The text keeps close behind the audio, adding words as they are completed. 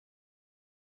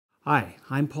Hi,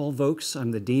 I'm Paul Vokes.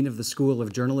 I'm the Dean of the School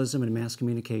of Journalism and Mass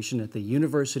Communication at the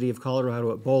University of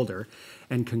Colorado at Boulder,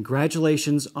 and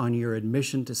congratulations on your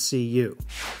admission to CU.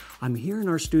 I'm here in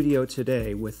our studio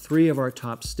today with three of our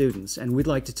top students, and we'd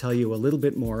like to tell you a little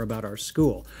bit more about our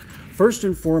school. First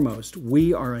and foremost,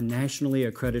 we are a nationally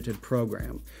accredited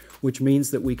program, which means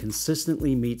that we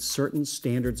consistently meet certain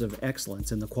standards of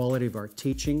excellence in the quality of our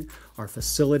teaching, our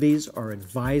facilities, our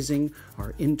advising,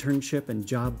 our internship and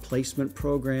job placement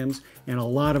programs, and a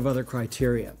lot of other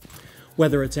criteria.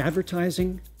 Whether it's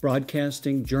advertising,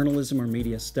 broadcasting, journalism, or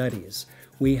media studies,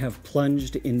 we have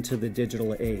plunged into the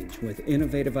digital age with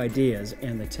innovative ideas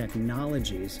and the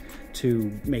technologies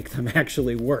to make them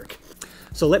actually work.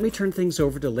 So let me turn things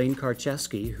over to Lane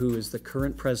Karczewski, who is the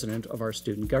current president of our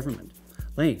student government.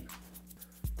 Lane.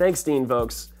 Thanks, Dean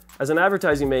Vokes. As an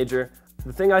advertising major,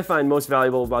 the thing I find most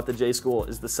valuable about the J School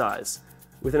is the size.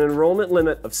 With an enrollment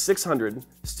limit of 600,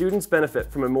 students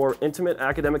benefit from a more intimate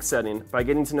academic setting by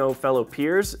getting to know fellow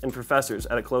peers and professors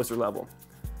at a closer level.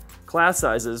 Class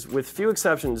sizes, with few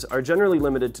exceptions, are generally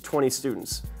limited to 20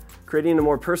 students, creating a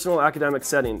more personal academic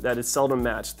setting that is seldom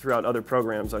matched throughout other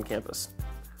programs on campus.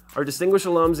 Our distinguished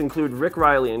alums include Rick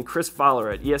Riley and Chris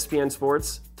Fowler at ESPN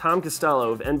Sports, Tom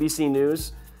Costello of NBC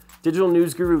News, digital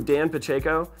news guru Dan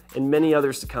Pacheco, and many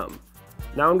others to come.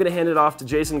 Now I'm going to hand it off to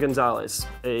Jason Gonzalez,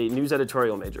 a news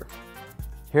editorial major.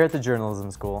 Here at the Journalism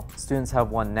School, students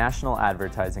have won National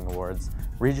Advertising Awards,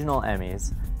 Regional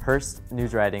Emmys, Hearst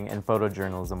News Writing and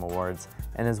Photojournalism Awards,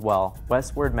 and as well,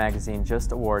 Westward Magazine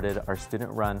just awarded our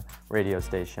student-run radio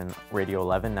station, Radio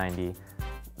 1190,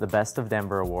 the Best of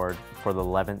Denver Award for the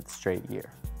 11th straight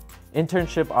year.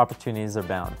 Internship opportunities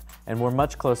abound, and we're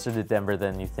much closer to Denver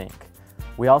than you think.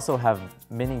 We also have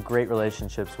many great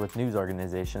relationships with news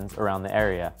organizations around the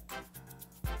area.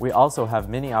 We also have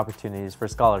many opportunities for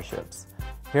scholarships.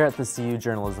 Here at the CU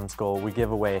Journalism School, we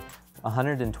give away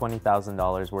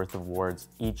 $120,000 worth of awards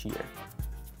each year.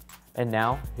 And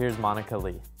now, here's Monica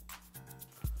Lee.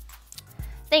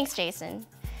 Thanks, Jason.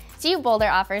 CU Boulder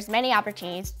offers many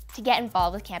opportunities to get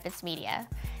involved with campus media.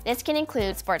 This can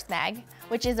include Sports Mag,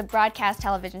 which is a broadcast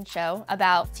television show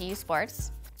about CU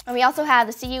sports. And we also have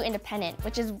the CU Independent,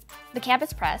 which is the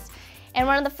campus press, and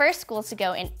one of the first schools to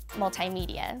go in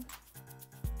multimedia.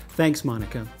 Thanks,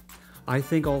 Monica. I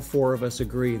think all four of us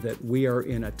agree that we are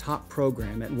in a top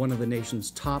program at one of the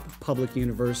nation's top public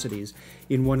universities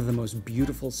in one of the most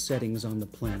beautiful settings on the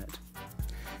planet.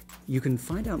 You can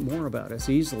find out more about us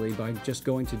easily by just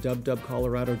going to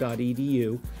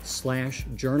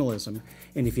www.colorado.edu/journalism,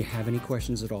 and if you have any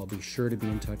questions at all, be sure to be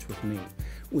in touch with me.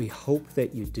 We hope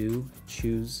that you do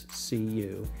choose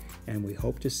CU, and we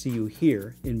hope to see you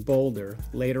here in Boulder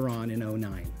later on in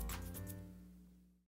 '09.